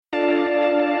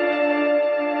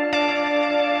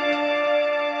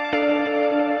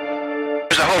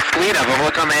fleet of them.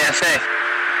 Look on the ASA.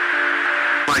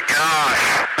 My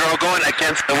gosh. They're all going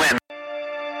against the wind.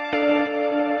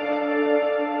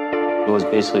 It was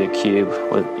basically a cube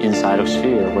with inside of a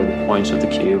sphere where the points of the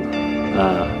cube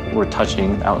were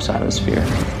touching outside of the sphere.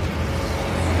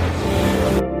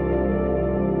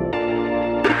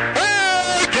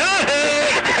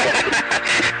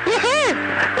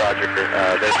 Roger.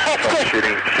 There's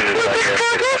troubleshooting.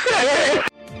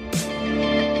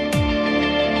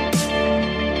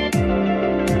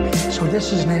 So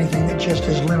this isn't anything that just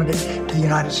is limited to the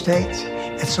United States.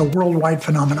 It's a worldwide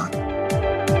phenomenon.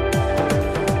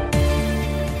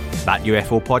 That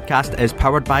UFO podcast is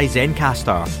powered by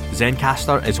Zencastr.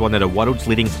 Zencastr is one of the world's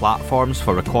leading platforms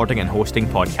for recording and hosting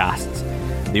podcasts.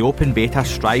 The open beta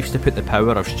strives to put the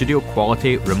power of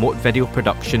studio-quality remote video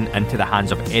production into the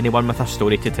hands of anyone with a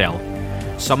story to tell.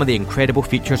 Some of the incredible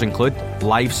features include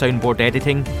live soundboard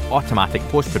editing, automatic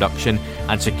post-production,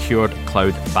 and secured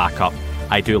cloud backup.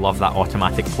 I do love that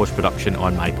automatic post-production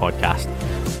on my podcast.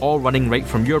 All running right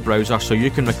from your browser so you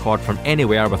can record from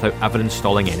anywhere without ever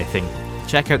installing anything.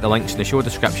 Check out the links in the show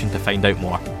description to find out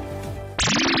more.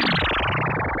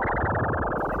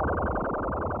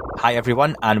 Hi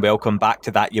everyone, and welcome back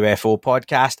to That UFO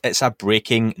podcast. It's a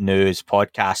breaking news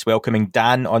podcast. Welcoming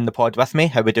Dan on the pod with me.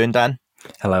 How we doing, Dan?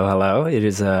 Hello. It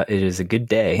is a good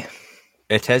day.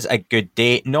 It is a good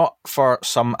day, not for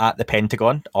some at the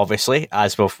Pentagon, obviously,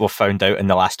 as we've found out in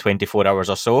the last 24 hours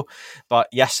or so. But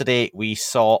yesterday we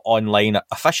saw online,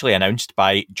 officially announced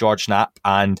by George Knapp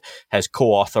and his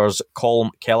co-authors,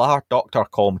 Dr.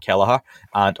 Colm Kelleher,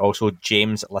 and also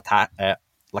James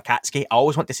Lakatsky. I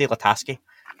always want to say Latatsky.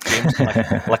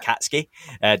 Lakatsky,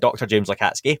 Dr. James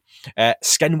Lakatsky,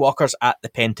 Skinwalkers at the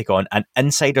Pentagon, an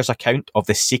insider's account of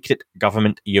the secret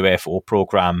government UFO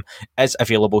program is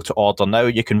available to order now.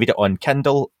 You can read it on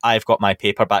Kindle. I've got my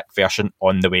paperback version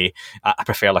on the way. I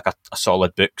prefer like a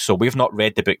solid book. So we've not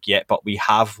read the book yet, but we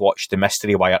have watched the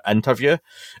Mystery Wire interview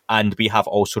and we have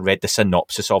also read the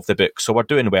synopsis of the book. So we're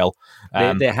doing well.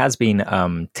 There has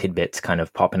been tidbits kind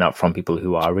of popping up from people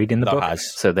who are reading the book.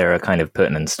 So there are kind of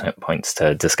pertinent points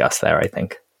to discuss there, I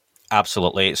think.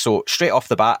 Absolutely. So straight off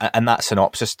the bat, in that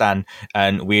synopsis, Dan,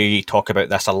 and we talk about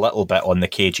this a little bit on the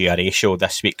KGRA show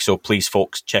this week. So please,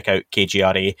 folks, check out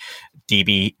kgradb.com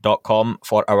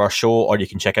for our show, or you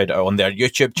can check out it on their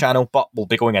YouTube channel. But we'll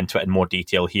be going into it in more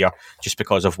detail here just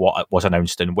because of what was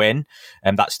announced and when.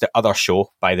 And that's the other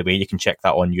show, by the way. You can check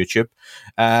that on YouTube.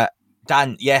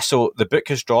 Dan, so the book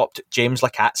has dropped. James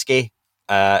Lakatsky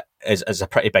is a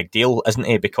pretty big deal, isn't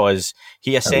he? Because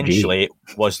he essentially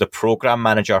was the program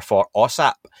manager for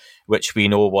OSAP, which we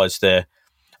know was the...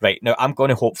 Right, now I'm going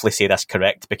to hopefully say this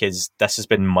correct because this has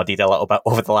been muddied a little bit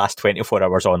over the last 24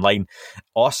 hours online.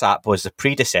 OSAP was the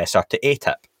predecessor to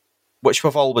ATIP, which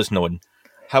we've always known.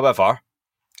 However,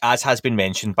 as has been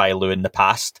mentioned by Lou in the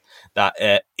past, that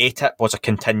ATIP was a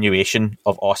continuation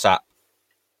of OSAP.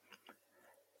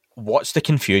 What's the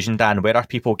confusion, Dan? Where are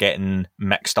people getting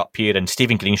mixed up here? And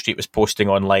Stephen Greenstreet was posting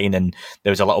online and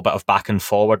there was a little bit of back and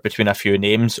forward between a few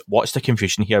names. What's the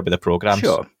confusion here with the programs?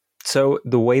 Sure. So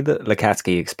the way that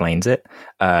Lakatsky explains it,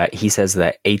 he says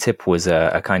that ATIP was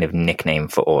a kind of nickname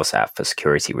for OSAP for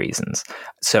security reasons.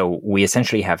 So we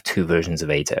essentially have two versions of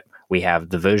ATIP. We have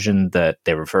the version that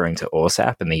they're referring to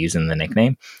OSAP and they're using the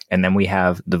nickname. And then we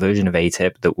have the version of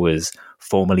ATIP that was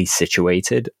formally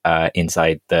situated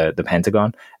inside the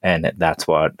Pentagon. And that's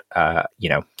what,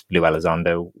 Lou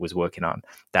Elizondo was working on.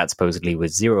 That supposedly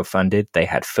was zero funded. They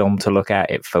had film to look at.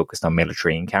 It focused on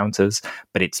military encounters,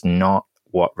 but it's not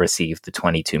what received the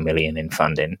 $22 million in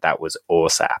funding. That was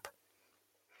OSAP.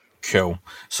 Cool.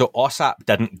 So OSAP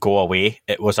didn't go away.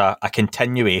 It was a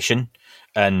continuation,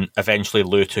 and eventually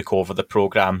Lou took over the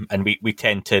program, and we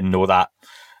tend to know that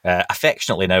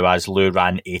affectionately now as Lou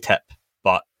ran ATIP,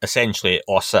 but essentially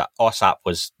OSAP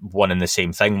was one and the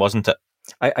same thing, wasn't it?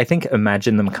 I think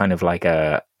imagine them kind of like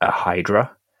a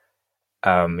Hydra.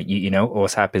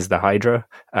 OSAP is the Hydra.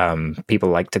 People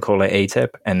like to call it ATIP.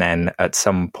 And then at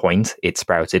some point, it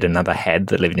sprouted another head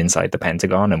that lived inside the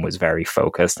Pentagon and was very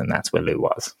focused. And that's where Lou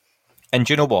was. And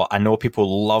do you know what? I know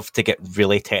people love to get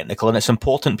really technical, and it's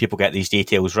important people get these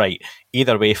details right.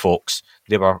 Either way, folks,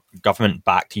 they were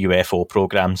government-backed UFO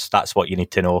programs. That's what you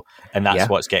need to know, and that's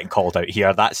what's getting called out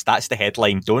here. That's the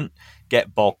headline. Don't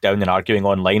get bogged down in arguing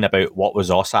online about what was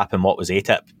OSAP and what was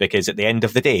ATIP, because at the end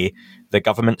of the day, the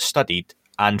government studied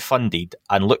and funded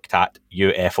and looked at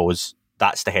UFOs.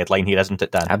 That's the headline here, isn't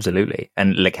it, Dan? Absolutely.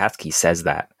 And Lakatsky says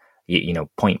that.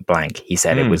 Point blank. He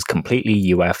said it was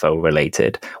completely UFO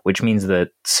related, which means that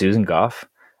Susan Goff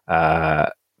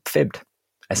fibbed.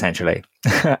 essentially,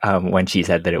 when she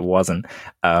said that it wasn't.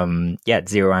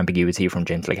 Zero ambiguity from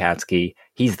James Lakatsky.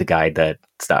 He's the guy that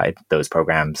started those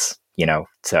programs,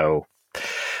 so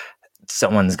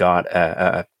someone's got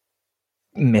a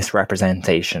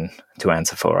misrepresentation to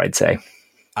answer for, I'd say.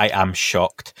 I am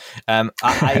shocked.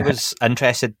 I was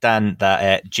interested, Dan,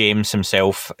 that James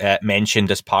himself mentioned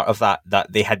as part of that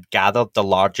they had gathered the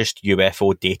largest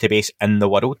UFO database in the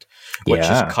world, which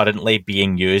is currently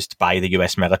being used by the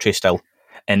US military still.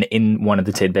 And in one of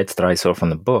the tidbits that I saw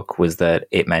from the book was that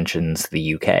it mentions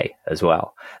the UK as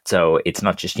well. So it's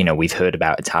not just, we've heard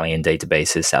about Italian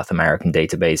databases, South American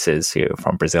databases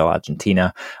from Brazil,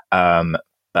 Argentina,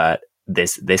 but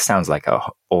this sounds like a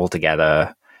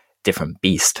altogether different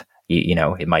beast.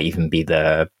 It might even be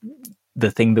the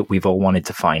thing that we've all wanted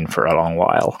to find for a long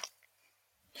while.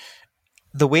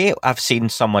 The way I've seen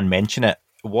someone mention it,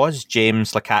 was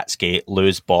James Lakatsky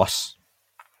Lou's boss?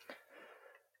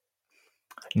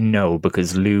 No,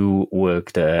 because Lou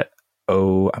worked at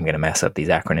I'm going to mess up these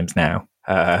acronyms now.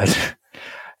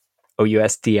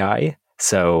 OUSDI.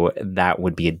 So that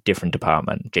would be a different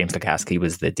department. James Lakatsky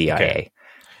was the DIA. Okay.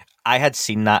 I had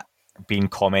seen that being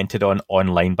commented on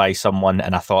online by someone,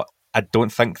 and I thought, I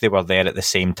don't think they were there at the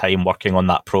same time working on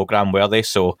that program, were they?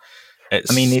 So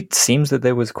it seems that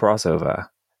there was crossover,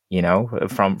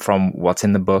 from what's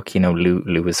in the book.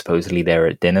 Lou was supposedly there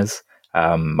at dinners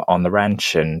on the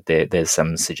ranch, and there's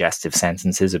some suggestive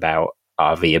sentences about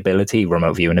RV ability,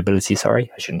 remote viewing ability.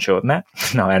 Sorry, I shouldn't shorten that.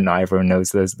 Not everyone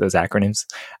knows those acronyms.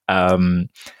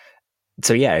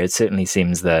 So yeah, it certainly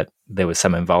seems that there was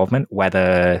some involvement.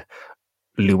 Whether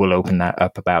Lou will open that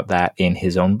up about that in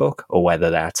his own book, or whether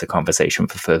that's a conversation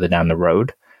for further down the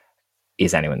road,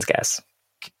 is anyone's guess.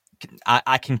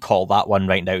 I can call that one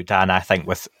right now, Dan. I think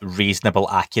with reasonable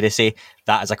accuracy,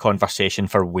 that is a conversation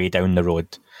for way down the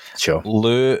road. Sure.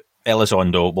 Lou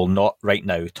Elizondo will not right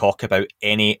now talk about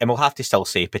any, and we'll have to still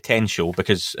say potential,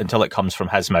 because until it comes from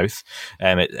his mouth,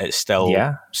 it's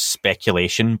still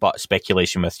speculation, but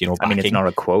speculation with, backing. I mean, it's not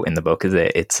a quote in the book, is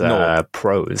it? It's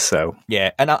prose, so.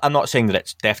 Yeah, and I'm not saying that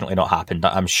it's definitely not happened.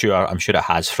 I'm sure it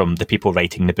has, from the people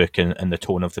writing the book and the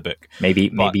tone of the book.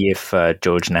 Maybe if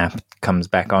George Knapp comes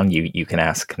back on, you can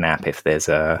ask Knapp if there's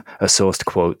a sourced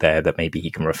quote there that maybe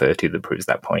he can refer to that proves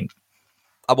that point.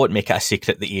 I won't make it a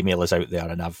secret the email is out there,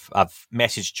 and I've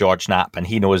messaged George Knapp, and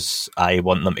he knows I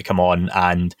want them to come on,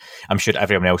 and I'm sure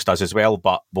everyone else does as well,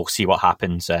 but we'll see what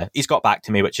happens. He's got back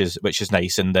to me, which is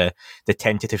nice, and the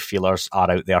tentative feelers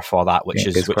are out there for that, which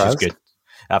is good.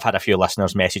 I've had a few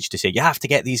listeners message to say, you have to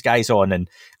get these guys on, and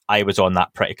I was on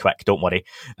that pretty quick, don't worry.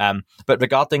 But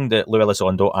regarding the Lou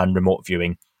Elizondo and remote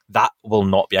viewing, that will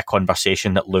not be a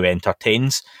conversation that Lou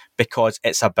entertains, because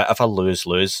it's a bit of a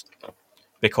lose-lose.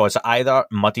 Because it either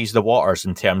muddies the waters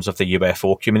in terms of the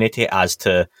UFO community as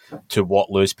to what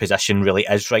Lou's position really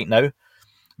is right now,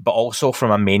 but also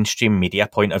from a mainstream media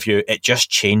point of view, it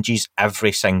just changes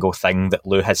every single thing that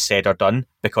Lou has said or done.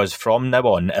 Because from now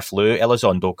on, if Lou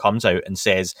Elizondo comes out and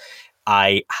says,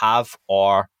 I have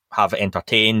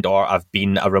entertained, or I've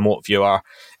been a remote viewer,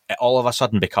 it all of a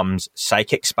sudden becomes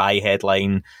psychic spy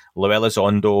headline, Lou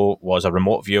Elizondo was a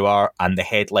remote viewer, and the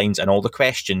headlines and all the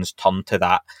questions turn to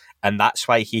that. And that's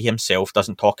why he himself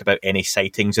doesn't talk about any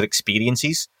sightings or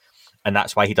experiences. And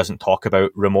that's why he doesn't talk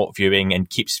about remote viewing and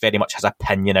keeps very much his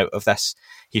opinion out of this.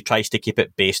 He tries to keep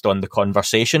it based on the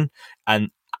conversation.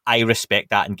 And I respect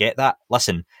that and get that.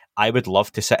 Listen, I would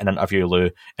love to sit and interview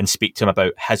Lou and speak to him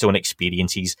about his own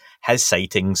experiences, his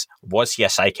sightings. Was he a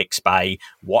psychic spy?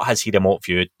 What has he remote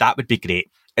viewed? That would be great.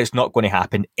 It's not going to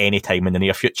happen anytime in the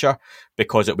near future,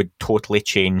 because it would totally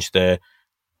change the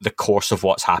course of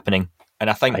what's happening. And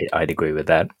I think I'd agree with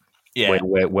that. Yeah,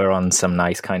 we're on some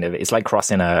nice kind of, it's like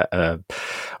crossing a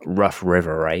rough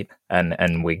river, right?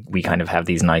 And we kind of have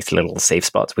these nice little safe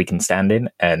spots we can stand in,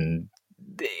 and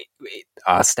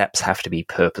our steps have to be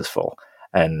purposeful.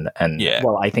 And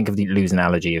well, I think of the Lou's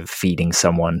analogy of feeding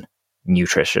someone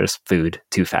nutritious food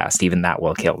too fast. Even that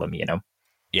will kill them,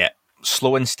 Yeah,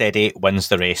 slow and steady wins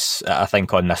the race, I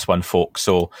think, on this one, folks.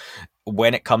 So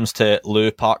when it comes to Lou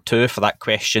Part 2 for that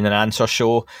question and answer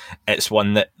show, it's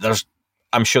one that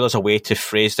I'm sure there's a way to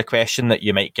phrase the question that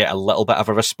you might get a little bit of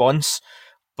a response,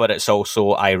 but it's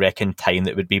also, I reckon, time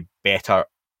that would be better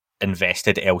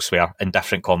invested elsewhere in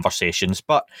different conversations.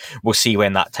 But we'll see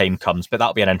when that time comes. But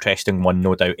that'll be an interesting one,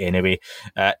 no doubt, anyway.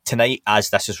 Tonight,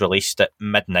 as this is released at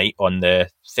midnight on the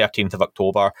 13th of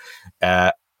October,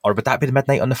 or would that be the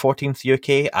midnight on the 14th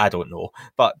UK? I don't know.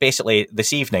 But basically,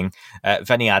 this evening,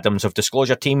 Vinnie Adams of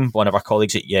Disclosure Team, one of our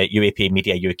colleagues at UAP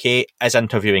Media UK, is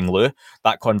interviewing Lou.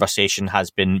 That conversation has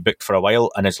been booked for a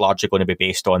while and is largely going to be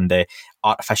based on the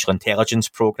artificial intelligence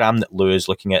program that Lou is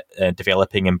looking at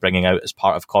developing and bringing out as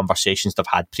part of conversations they've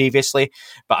had previously.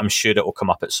 But I'm sure it will come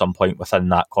up at some point within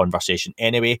that conversation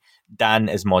anyway. Dan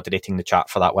is moderating the chat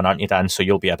for that one, aren't you, Dan? So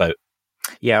you'll be about.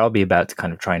 Yeah, I'll be about to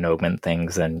kind of try and augment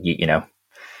things, and you know,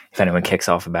 if anyone kicks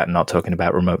off about not talking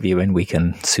about remote viewing, we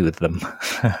can soothe them.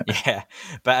 Yeah.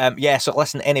 But so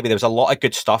listen, anyway, there was a lot of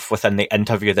good stuff within the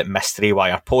interview that Mystery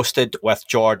Wire posted with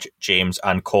George, James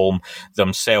and Colm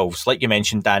themselves. Like you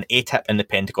mentioned, Dan, ATIP in the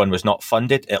Pentagon was not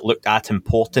funded. It looked at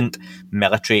important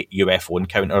military UFO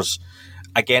encounters.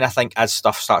 Again, I think as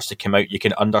stuff starts to come out, you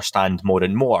can understand more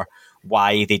and more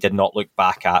why they did not look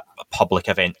back at public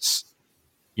events.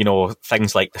 You know,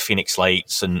 things like the Phoenix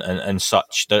Lights and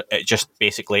such. It just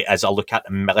basically is a look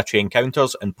at military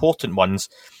encounters, important ones.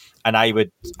 And I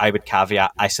would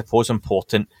caveat, I suppose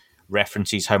important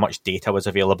references how much data was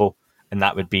available. And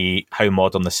that would be how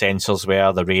modern the sensors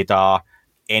were, the radar,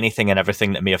 anything and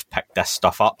everything that may have picked this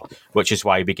stuff up, which is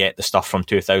why we get the stuff from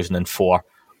 2004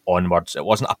 onwards. It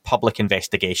wasn't a public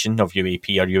investigation of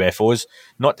UAP or UFOs.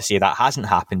 Not to say that hasn't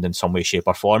happened in some way, shape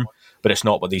or form, but it's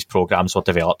not what these programs were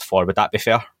developed for. Would that be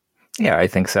fair? Yeah, I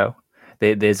think so.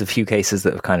 There's a few cases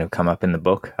that have kind of come up in the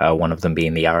book, one of them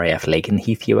being the RAF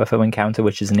Lakenheath UFO encounter,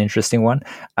 which is an interesting one.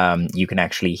 You can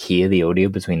actually hear the audio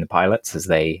between the pilots as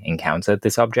they encountered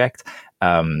this object.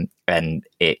 And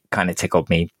it kind of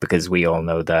tickled me because we all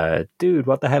know the, dude,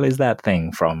 what the hell is that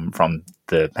thing from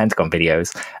the Pentagon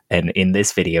videos? And in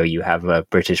this video, you have a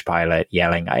British pilot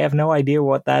yelling, I have no idea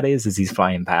what that is, as he's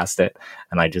flying past it.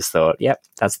 And I just thought, yep,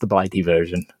 that's the Blighty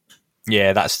version.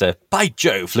 Yeah, that's the, by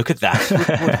Jove, look at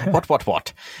that.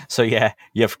 What? So yeah,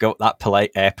 you've got that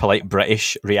polite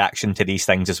British reaction to these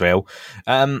things as well.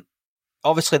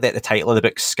 Obviously, the title of the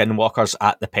book, Skinwalkers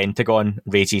at the Pentagon,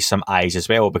 raises some eyes as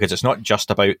well, because it's not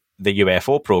just about the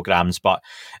UFO programs, but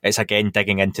it's again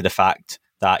digging into the fact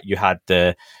that you had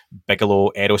the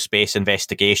Bigelow Aerospace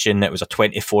investigation. It was a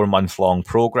 24-month-long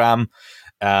program.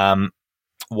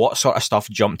 What sort of stuff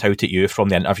jumped out at you from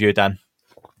the interview, Dan?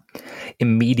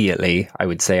 Immediately, I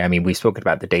would say, I mean, we've spoken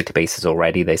about the databases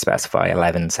already. They specify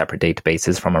 11 separate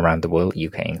databases from around the world,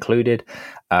 UK included.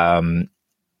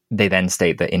 They then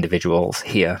state that individuals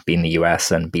here, being the US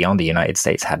and beyond the United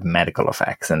States, had medical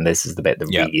effects. And this is the bit that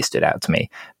really stood out to me,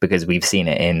 because we've seen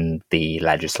it in the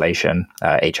legislation,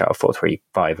 HR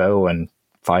 4350 and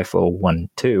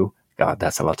 5412. God,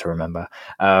 that's a lot to remember.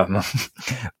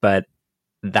 But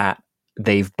that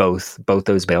they've both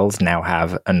those bills now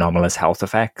have anomalous health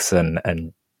effects and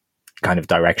kind of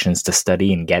directions to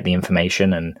study and get the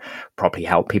information and properly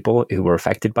help people who were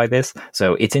affected by this.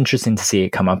 So it's interesting to see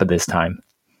it come up at this time.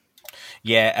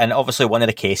 Yeah, and obviously one of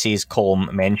the cases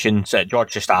Colm mentioned,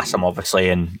 George just asked him, obviously,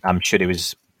 and I'm sure he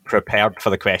was prepared for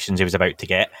the questions he was about to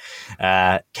get.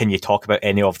 Can you talk about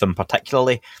any of them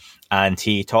particularly? And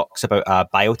he talks about a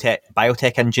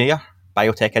biotech engineer.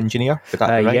 Would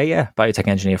that be right? Yeah. Biotech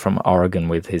engineer from Oregon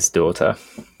with his daughter.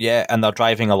 Yeah, and they're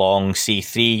driving along, see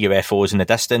 3 UFOs in the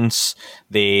distance.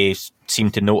 They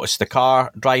seem to notice the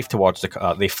car, drive towards the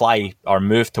car. They fly or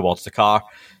move towards the car,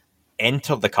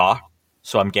 enter the car.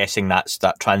 So I'm guessing that's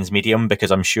that transmedium,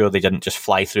 because I'm sure they didn't just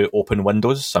fly through open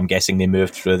windows. So I'm guessing they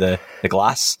moved through the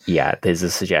glass. Yeah, there's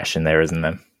a suggestion there, isn't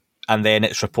there? And then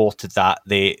it's reported that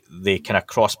they kind of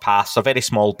cross paths, are very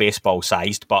small, baseball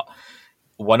sized, but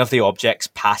one of the objects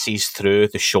passes through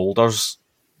the shoulders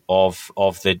of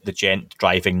the gent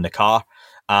driving the car.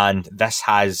 And this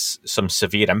has some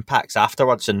severe impacts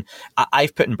afterwards. And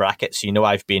I've put in brackets,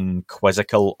 I've been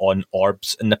quizzical on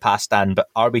orbs in the past, Dan, but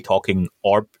are we talking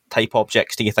orb-type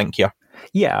objects, do you think, here?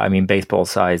 Yeah, I mean, baseball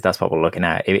size, that's what we're looking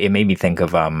at. It made me think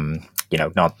of,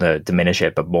 not the diminish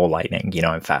it, but ball lightning.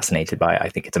 I'm fascinated by it. I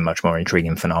think it's a much more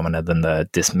intriguing phenomena than the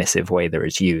dismissive way that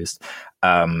it's used.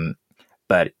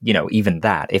 But, even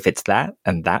that, if it's that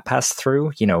and that passed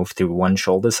through, through one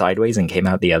shoulder sideways and came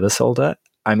out the other shoulder,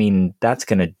 I mean, that's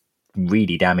going to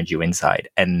really damage you inside.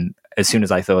 And as soon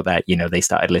as I thought that, they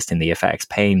started listing the effects: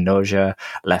 pain, nausea,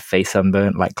 left face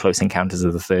sunburnt, like Close Encounters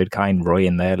of the Third Kind, Roy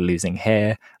in there losing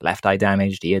hair, left eye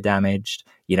damaged, ear damaged,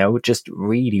 just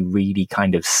really, really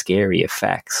kind of scary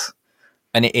effects.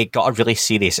 And it got a really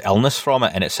serious illness from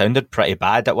it, and it sounded pretty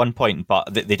bad at one point,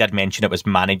 but they did mention it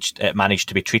managed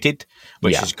to be treated,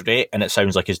 which is great. And it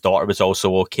sounds like his daughter was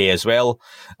also okay as well.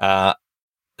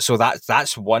 So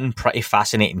that's one pretty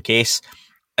fascinating case.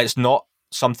 It's not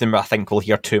something I think we'll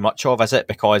hear too much of, is it?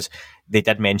 Because they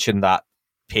did mention that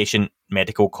patient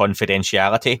medical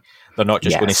confidentiality. They're not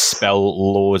just going to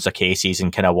spill loads of cases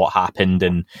and kind of what happened,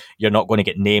 and you're not going to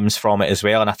get names from it as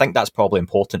well. And I think that's probably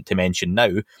important to mention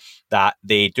now, that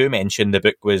they do mention the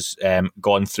book was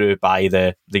gone through by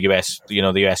the US, the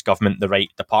US government, the right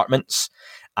departments,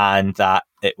 and that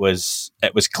it was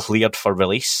cleared for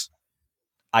release.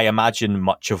 I imagine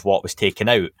much of what was taken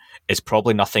out is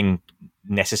probably nothing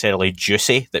necessarily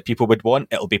juicy that people would want.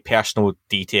 It'll be personal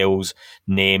details,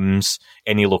 names,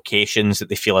 any locations that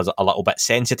they feel is a little bit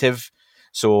sensitive.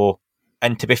 So,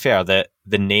 and to be fair, the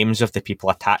names of the people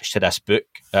attached to this book,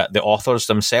 the authors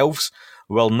themselves,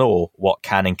 will know what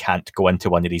can and can't go into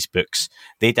one of these books.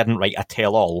 They didn't write a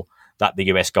tell-all that the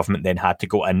US government then had to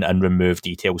go in and remove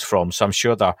details from. So I'm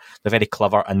sure they're very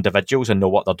clever individuals and know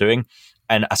what they're doing.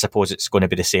 And I suppose it's going to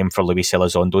be the same for Luis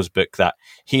Elizondo's book, that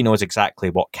he knows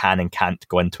exactly what can and can't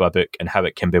go into a book and how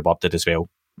it can be worded as well.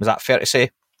 Was that fair to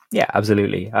say? Yeah,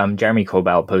 absolutely. Jeremy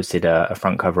Corbell posted a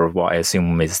front cover of what I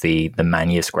assume is the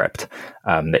manuscript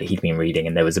that he'd been reading,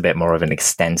 and there was a bit more of an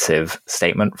extensive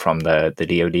statement from the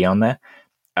DoD on there.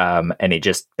 And it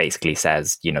just basically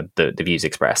says, the views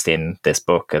expressed in this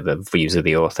book are the views of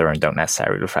the author and don't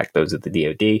necessarily reflect those of the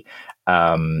DoD.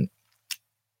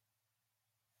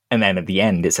 And then at the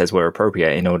end, it says, where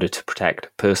appropriate, in order to protect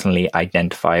personally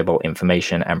identifiable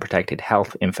information and protected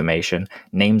health information,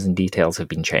 names and details have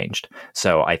been changed.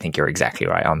 So I think you're exactly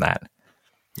right on that.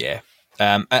 Yeah.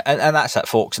 And that's it,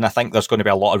 folks. And I think there's going to be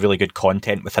a lot of really good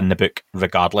content within the book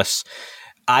regardless.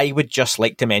 I would just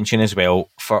like to mention as well,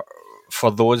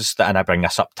 for those that, and I bring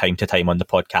this up time to time on the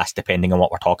podcast, depending on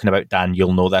what we're talking about, Dan,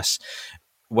 you'll know this.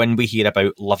 When we hear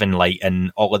about Love and Light and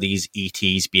all of these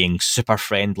ETs being super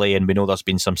friendly, and we know there's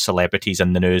been some celebrities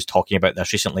in the news talking about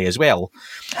this recently as well.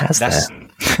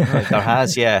 There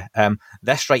has, yeah.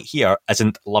 This right here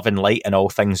isn't Love and Light and all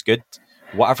things good.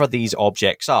 Whatever these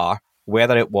objects are,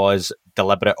 whether it was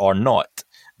deliberate or not,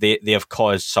 they have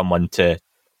caused someone to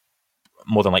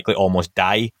more than likely almost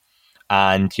die.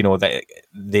 And,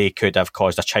 they could have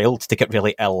caused a child to get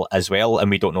really ill as well.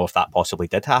 And we don't know if that possibly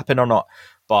did happen or not.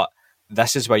 But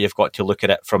this is where you've got to look at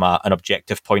it from an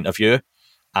objective point of view.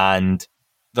 And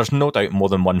there's no doubt more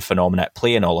than one phenomenon at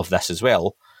play in all of this as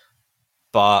well.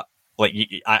 But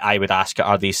I would ask,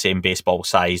 are these same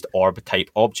baseball-sized orb-type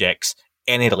objects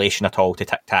any relation at all to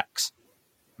Tic Tacs?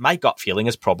 My gut feeling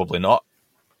is probably not.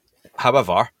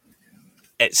 However,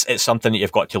 it's something that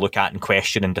you've got to look at and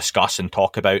question and discuss and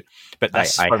talk about. But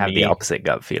this, I have the opposite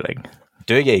gut feeling.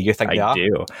 Do you? You think they are? I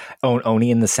do.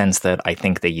 Only in the sense that I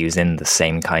think they use in the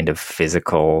same kind of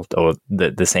physical, or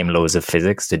the same laws of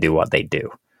physics to do what they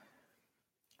do.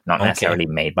 Not necessarily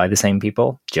made by the same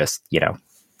people, just,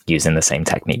 using the same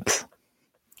techniques.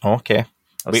 Okay.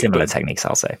 Or similar techniques,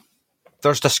 I'll say.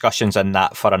 There's discussions in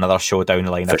that for another show down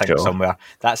the line, I think, somewhere.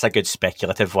 That's a good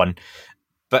speculative one.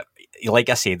 But like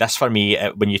I say, this for me,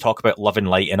 when you talk about love and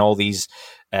light and all these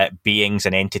beings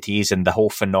and entities and the whole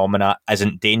phenomena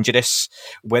isn't dangerous,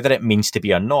 whether it means to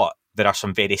be or not, there are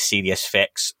some very serious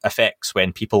effects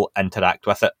when people interact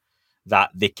with it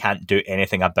that they can't do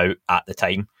anything about at the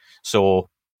time. So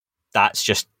that's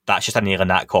just a nail in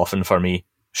that coffin for me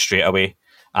straight away.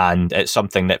 And it's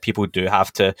something that people do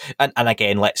have to, and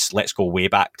again, let's go way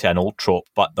back to an old trope,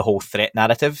 but the whole threat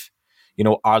narrative.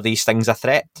 Are these things a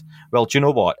threat? Well, do you know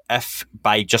what? If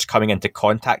by just coming into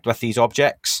contact with these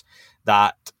objects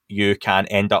that you can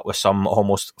end up with some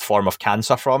almost form of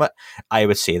cancer from it, I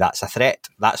would say that's a threat.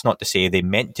 That's not to say they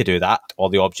meant to do that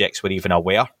or the objects were even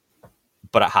aware,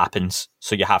 but it happens.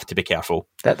 So you have to be careful.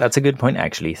 That's a good point,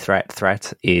 actually.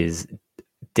 Threat is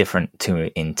different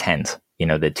to intent.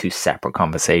 They're two separate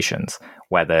conversations.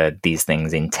 Whether these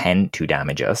things intend to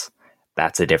damage us,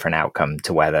 that's a different outcome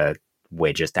to whether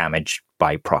we're just damaged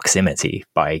by proximity,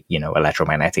 by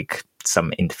electromagnetic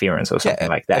some interference or something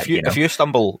like that. If you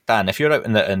stumble, Dan, if you're out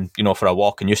in for a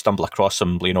walk and you stumble across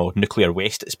some nuclear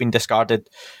waste that's been discarded,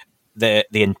 the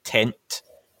intent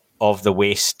of the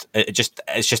waste, it's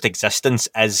just existence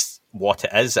is what it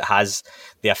is. It has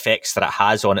the effects that it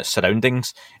has on its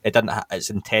surroundings. Its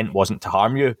intent wasn't to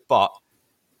harm you, but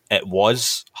it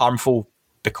was harmful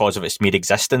because of its mere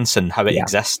existence and how it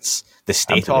exists, the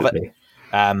state Absolutely. of it.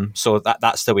 So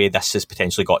that's the way this has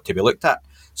potentially got to be looked at.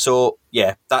 So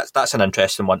yeah, that's an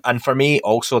interesting one. And for me,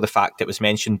 also the fact it was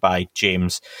mentioned by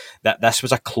James that this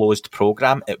was a closed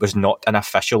program. It was not an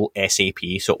official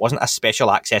SAP, so it wasn't a special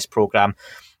access program.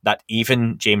 That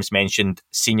even James mentioned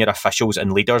senior officials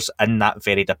and leaders in that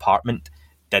very department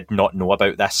did not know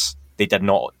about this. They did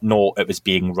not know it was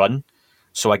being run.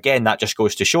 So again, that just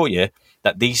goes to show you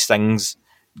that these things,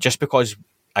 just because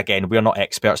again, we're not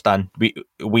experts, Dan.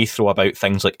 We throw about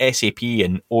things like SAP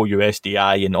and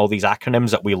OUSDI and all these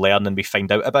acronyms that we learn and we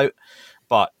find out about,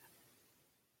 but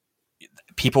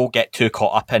people get too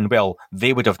caught up in, well,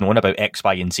 they would have known about X,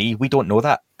 Y, and Z. We don't know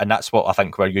that, and that's what I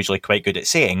think we're usually quite good at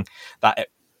saying, that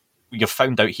you've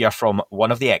found out here from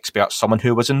one of the experts, someone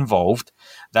who was involved.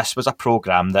 This was a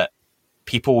program that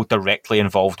people directly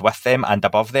involved with them and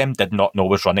above them did not know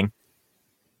was running,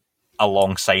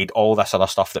 alongside all this other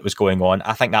stuff that was going on.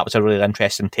 I think that was a really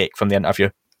interesting take from the interview.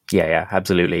 Yeah,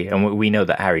 absolutely. And we know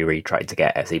that Harry Reid tried to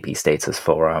get SAP status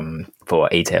for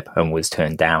ATIP and was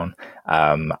turned down.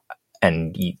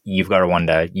 And you've got to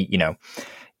wonder,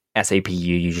 SAP,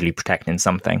 you're usually protecting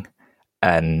something.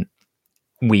 And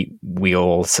we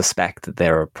all suspect that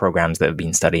there are programs that have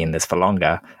been studying this for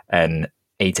longer, and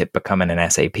ATIP becoming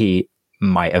an SAP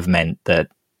might have meant that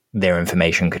their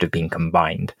information could have been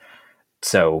combined.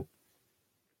 So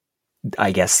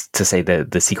I guess to say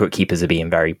that the secret keepers are being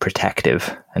very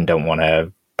protective and don't want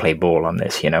to play ball on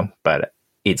this, but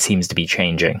it seems to be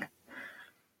changing.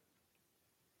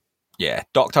 Yeah,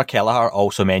 Dr. Kelleher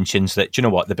also mentions that, you know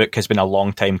what, the book has been a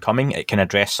long time coming. It can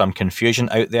address some confusion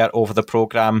out there over the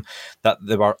programme, that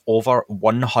there were over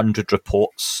 100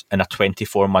 reports in a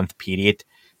 24-month period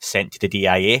sent to the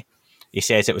DIA. He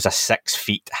says it was a 6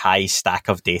 feet high stack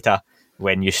of data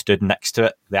when you stood next to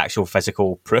it, the actual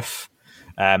physical proof.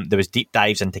 There was deep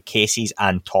dives into cases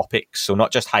and topics, so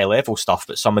not just high-level stuff,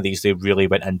 but some of these they really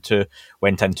went into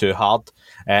hard.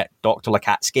 Dr.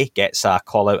 Lukatsky gets a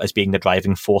call-out as being the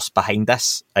driving force behind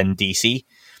this in DC,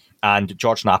 and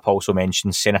George Knapp also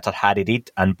mentions Senator Harry Reid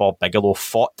and Bob Bigelow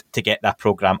fought to get that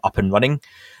program up and running,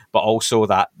 but also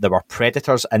that there were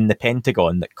predators in the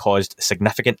Pentagon that caused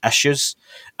significant issues,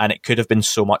 and it could have been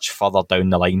so much further down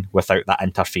the line without that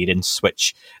interference,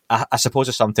 which I suppose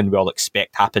is something we all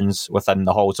expect happens within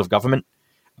the halls of government,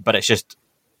 but it's just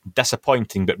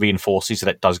disappointing, but reinforces that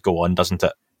it does go on, doesn't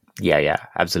it? Yeah,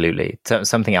 absolutely. So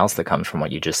something else that comes from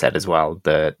what you just said as well,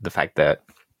 the fact that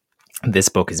this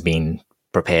book has been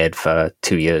prepared for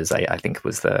 2 years, I think it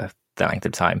was the length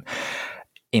of time.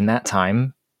 In that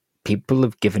time, people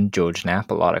have given George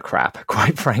Knapp a lot of crap,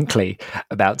 quite frankly,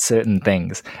 about certain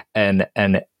things. And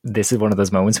this is one of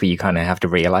those moments where you kind of have to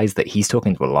realize that he's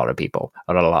talking to a lot of people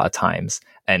at a lot of times.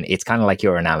 And it's kind of like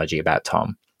your analogy about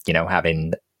Tom,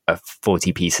 having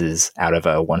 40 pieces out of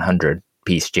a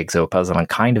 100-piece jigsaw puzzle and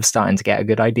kind of starting to get a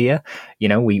good idea.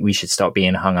 We should stop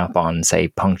being hung up on, say,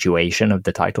 punctuation of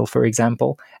the title, for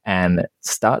example, and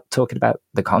start talking about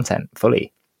the content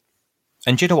fully.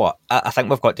 And do you know what? I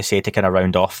think we've got to say, to kind of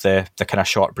round off the kind of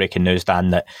short breaking news, Dan,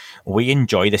 that we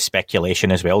enjoy the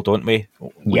speculation as well, don't we?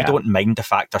 We don't mind the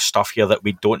fact there's stuff here that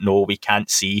we don't know, we can't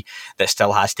see, that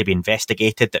still has to be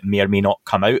investigated, that may or may not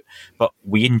come out. But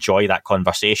we enjoy that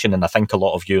conversation, and I think a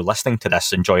lot of you listening to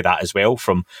this enjoy that as well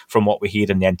from what we hear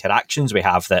in the interactions we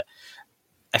have, that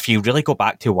if you really go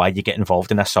back to why you get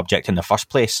involved in this subject in the first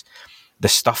place, the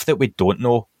stuff that we don't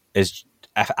know is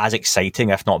as exciting,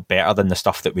 if not better, than the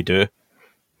stuff that we do.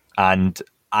 And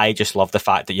I just love the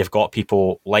fact that you've got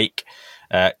people like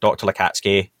Dr.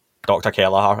 Lukatsky, Dr.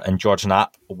 Kelleher and George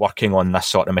Knapp working on this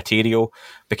sort of material,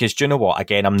 because do you know what,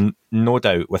 again, I'm no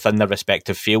doubt within their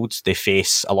respective fields they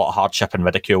face a lot of hardship and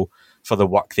ridicule for the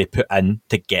work they put in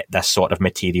to get this sort of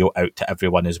material out to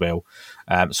everyone as well.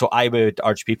 So I would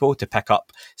urge people to pick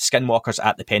up Skinwalkers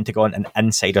at the Pentagon, an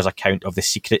insider's account of the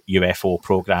secret UFO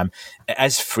program. It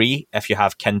is free if you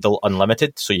have Kindle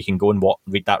Unlimited, so you can go and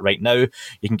read that right now.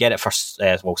 You can get it for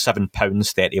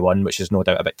 £7.31, which is no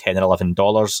doubt about $10 or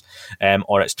 $11,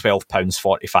 or it's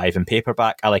 £12.45 in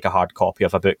paperback. I like a hard copy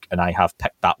of a book, and I have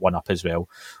picked that one up as well.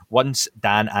 Once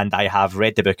Dan and I have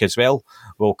read the book as well,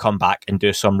 we'll come back and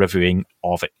do some reviewing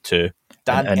of it too.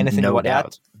 Dan, and anything you want to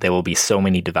add? There will be so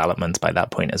many developments by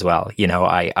that point as well.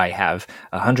 I have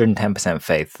 110%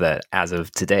 faith that as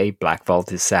of today, Black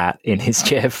Vault is sat in his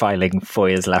chair filing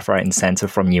FOIAs left, right, and center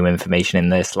from new information in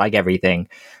this. Like everything,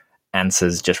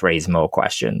 answers just raise more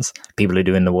questions. People are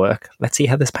doing the work. Let's see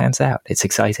how this pans out. It's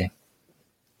exciting.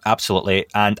 Absolutely.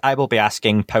 And I will be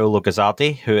asking Paolo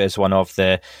Gazzardi, who is one of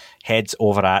the heads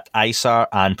over at ISAR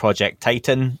and Project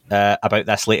Titan, about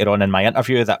this later on in my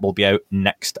interview that will be out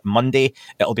next Monday.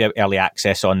 It'll be out early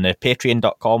access on the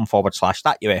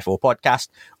patreon.com/that UFO podcast,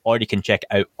 or you can check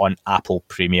it out on Apple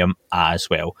Premium as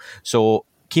well. So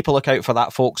keep a lookout for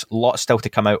that, folks. Lots still to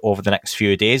come out over the next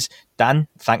few days. Dan,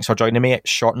 thanks for joining me at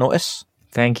short notice.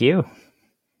 Thank you.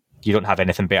 You don't have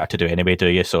anything better to do anyway, do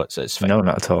you? So it's fine. No,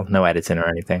 not at all. No editing or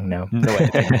anything, no. No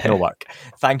editing, no work.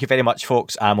 Thank you very much,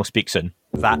 folks, and we'll speak soon.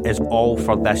 that is all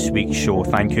for this week's show.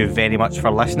 Thank you very much for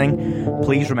listening.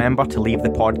 Please remember to leave the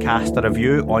podcast a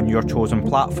review on your chosen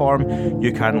platform.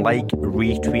 You can like,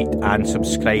 retweet and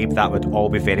subscribe. That would all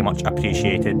be very much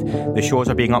appreciated. The shows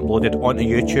are being uploaded onto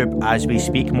YouTube as we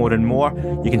speak more and more.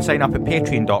 You can sign up at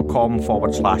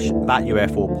patreon.com/That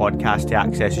UFO Podcast to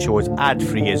access the shows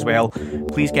ad-free as well.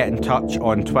 Please get in touch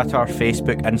on Twitter,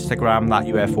 Facebook, Instagram, That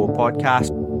UFO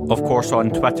Podcast. Of course,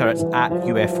 on Twitter, it's at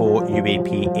UFO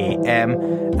UAPAM.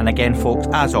 And again, folks,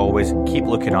 as always, keep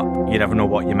looking up. You never know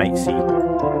what you might see.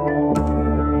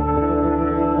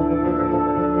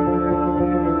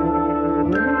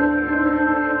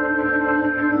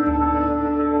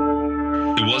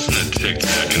 It wasn't a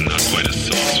tic-tac and not quite a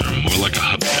saucer, more like a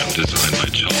hubcap designed by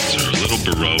Chaucer, a little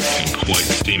Baroque and quite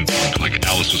steampunk, like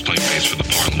Alice was playing bass for the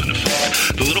Parliament of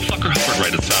Folk. The little fucker hovered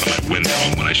right outside of my window,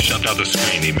 and when I shoved out the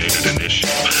screen, he made it an issue.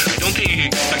 I don't think he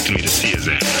expected me to see his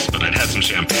ass, but I'd had some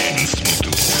champagne and smoked a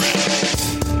little grass.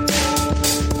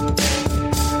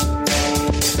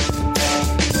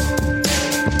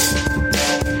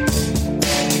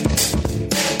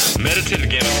 Meditative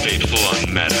game of Fateful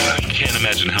on Meta. I can't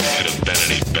imagine how it could have been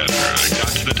any better. I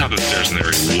got to the top of the stairs and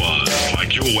there he was.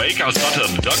 Like, you awake? I was about to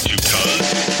abduct you, cuz.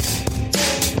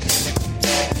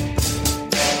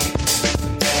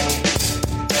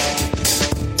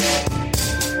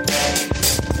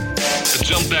 I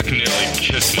jumped back and nearly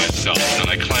kissed myself, and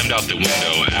I climbed out the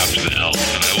window after the elf,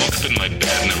 and I woke up in my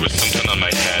bed and there was something on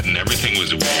my head and everything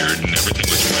was weird and everything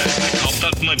was red. And I called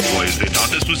out to my boys. They thought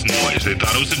this was noise. They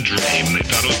thought it was a dream. They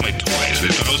thought it was my toys. They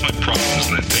thought it was my problems,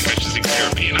 and they think I should seek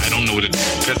therapy, and I don't know what to do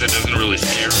because it doesn't really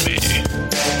scare me.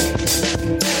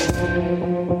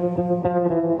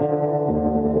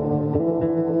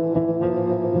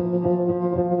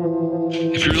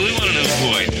 If you really want to know who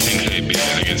I think may be, I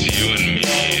think it's you and me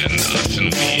and us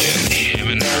and we and him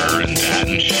and her and that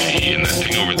and she and that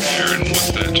thing over there and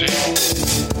what's that, Jake?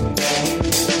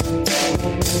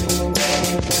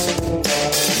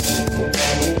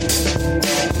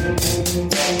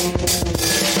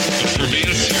 But for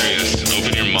being serious,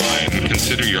 open your mind,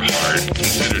 consider your heart,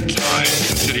 consider time,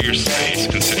 consider your space,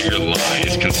 consider your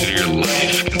lies, consider your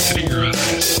life,